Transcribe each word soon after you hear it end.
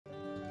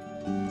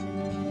Praise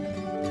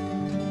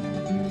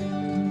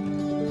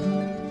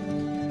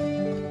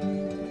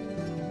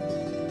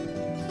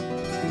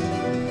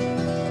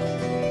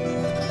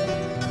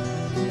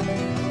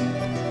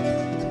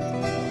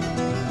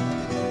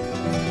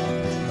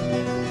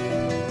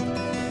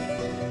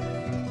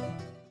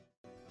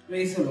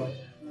the Lord.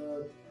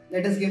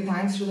 Let us give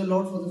thanks to the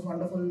Lord for this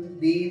wonderful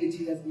day which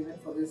He has given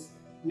for this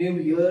new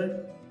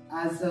year.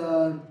 As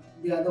the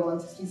other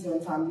 167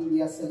 family,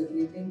 we are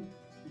celebrating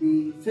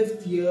the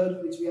 5th year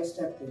which we have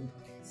stepped in.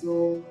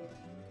 So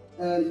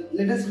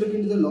let us look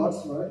into the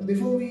Lord's word.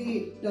 Before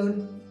we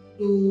turn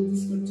to the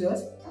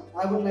scriptures,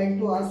 I would like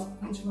to ask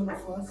each one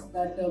of us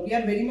that we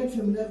are very much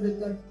familiar with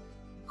the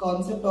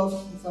concept of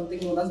something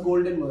known as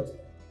golden words.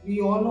 We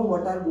all know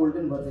what are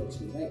golden words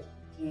actually,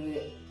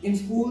 right? In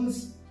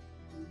schools,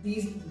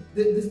 this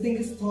thing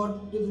is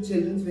taught to the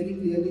children very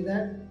clearly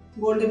that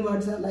golden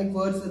words are like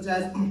words such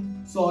as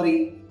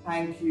sorry,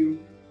 thank you,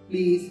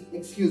 please,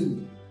 excuse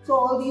me. So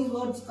all these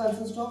words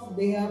consist of,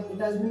 it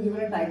has been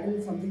given a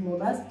title, something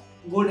known as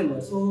golden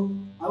words. So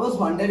I was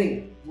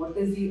wondering what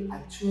is the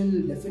actual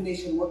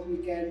definition, what we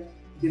can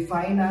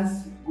define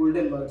as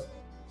golden words.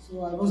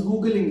 So I was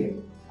googling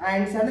it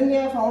and suddenly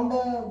I found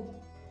a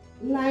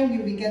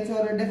line, we can say,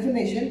 or a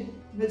definition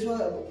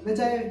when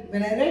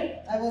I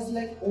read, I was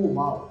like, oh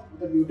wow,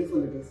 what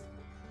beautiful it is.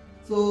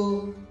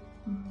 So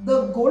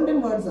the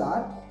golden words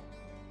are,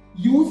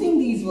 using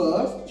these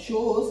words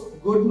shows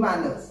good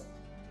manners.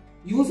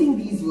 Using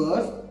these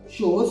words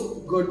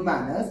shows good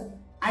manners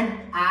and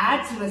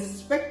adds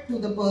respect to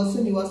the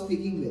person you are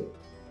speaking with.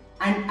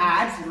 And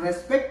adds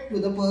respect to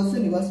the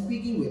person you are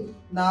speaking with.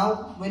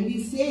 Now, when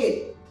we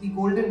say the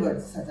golden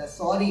words such as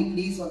sorry,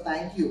 please, or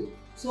thank you,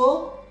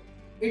 so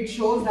it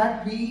shows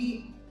that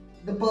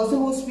the person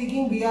who is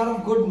speaking, we are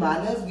of good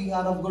manners, we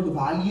are of good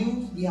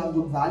values, we have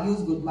good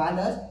values, good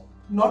manners,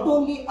 not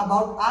only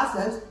about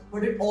ourselves,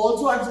 but it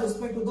also adds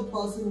respect to the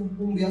person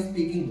whom we are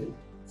speaking with.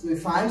 So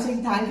if I am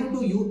saying thank you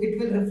to you, it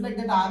will reflect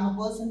that I am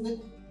a person with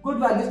good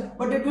values,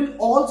 but it will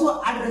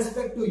also add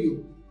respect to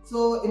you.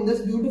 So in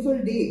this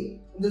beautiful day,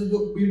 in this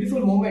beautiful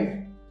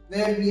moment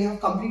where we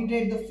have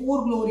completed the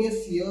 4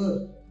 glorious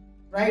years,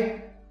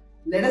 right?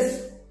 Let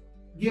us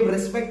give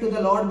respect to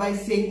the Lord by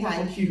saying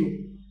thank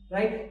you.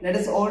 Right? Let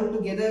us all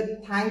together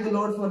thank the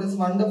Lord for His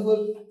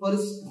wonderful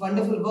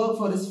work,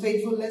 for His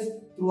faithfulness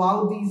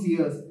throughout these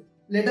years.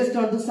 Let us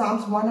turn to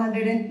Psalms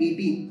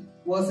 118,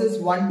 verses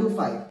 1 to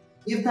 5.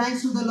 Give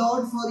thanks to the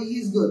Lord, for He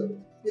is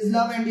good. His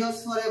love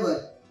endures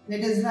forever.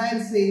 Let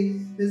Israel say,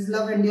 His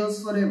love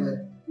endures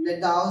forever. Let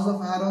the house of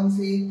Aaron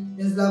say,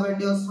 His love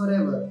endures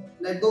forever.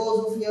 Let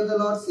those who fear the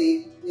Lord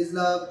say, His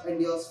love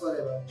endures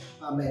forever.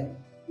 Amen.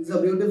 This is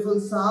a beautiful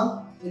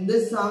psalm. In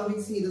this psalm,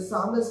 we see the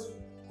psalmist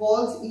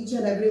calls each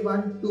and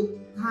everyone to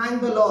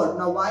thank the Lord.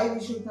 Now, why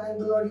we should thank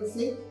the Lord? He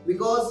says,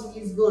 because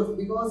He is good,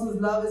 because His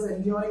love is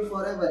enduring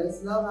forever.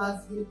 His love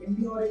has been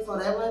enduring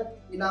forever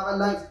in our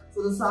lives.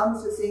 So the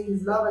psalmist is saying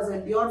His love has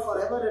endured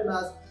forever in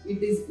us.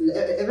 It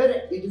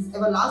is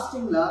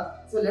everlasting love.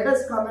 So let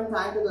us come and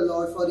thank the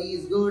Lord, for He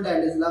is good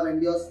and His love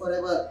endures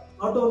forever.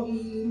 Not only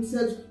He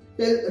Himself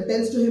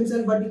tells to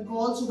Himself, but He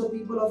calls to the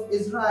people of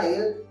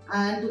Israel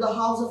and to the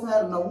house of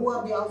Aaron. Now, who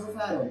are the house of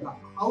Aaron? The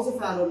house of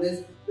Aaron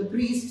is the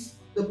priests,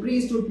 the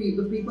priesthood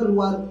people, the people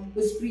who are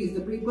His priests,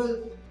 the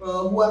people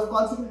who have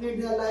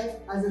consecrated their life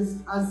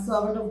as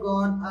servant of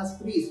God,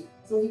 as priests.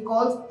 So He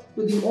calls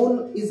to the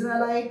whole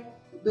Israelite,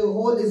 the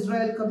whole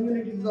Israel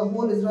community, to the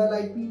whole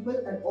Israelite people,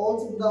 and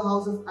also to the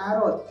house of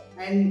Aaron.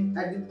 And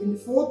in the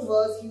 4th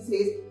verse, He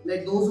says,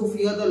 let those who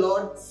fear the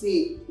Lord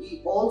say.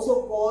 He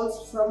also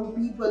calls some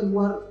people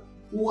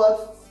who are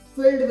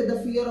filled with the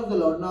fear of the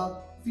Lord.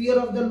 Now, fear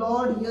of the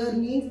Lord here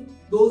means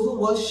those who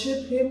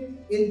worship Him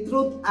in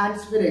truth and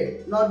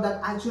spirit. Not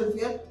that actual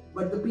fear,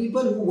 but the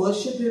people who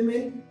worship Him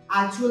in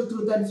actual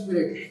truth and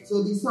spirit.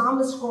 So the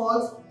psalmist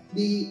calls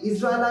the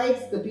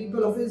Israelites, the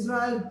people of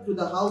Israel, to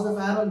the house of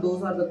Aaron,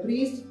 those are the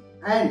priests,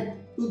 and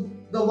to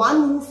the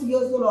one who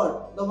fears the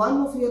Lord. The one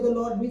who fears the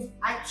Lord means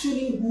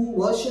actually who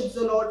worships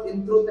the Lord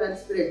in truth and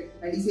spirit.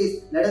 And he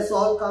says, let us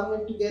all come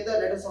in together,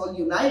 let us all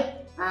unite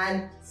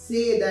and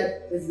say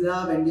that His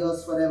love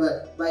endures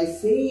forever. By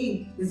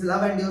saying His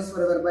love endures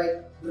forever,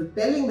 by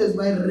telling this,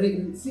 by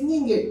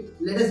singing it,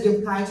 let us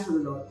give thanks to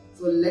the Lord.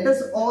 So let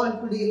us all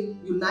today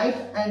unite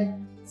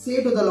and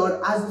say to the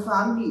Lord, as a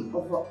family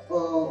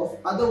of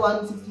other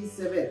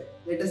 167,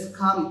 let us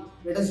come,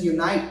 let us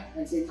unite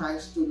and say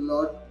thanks to the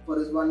Lord for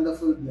His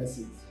wonderful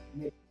blessings.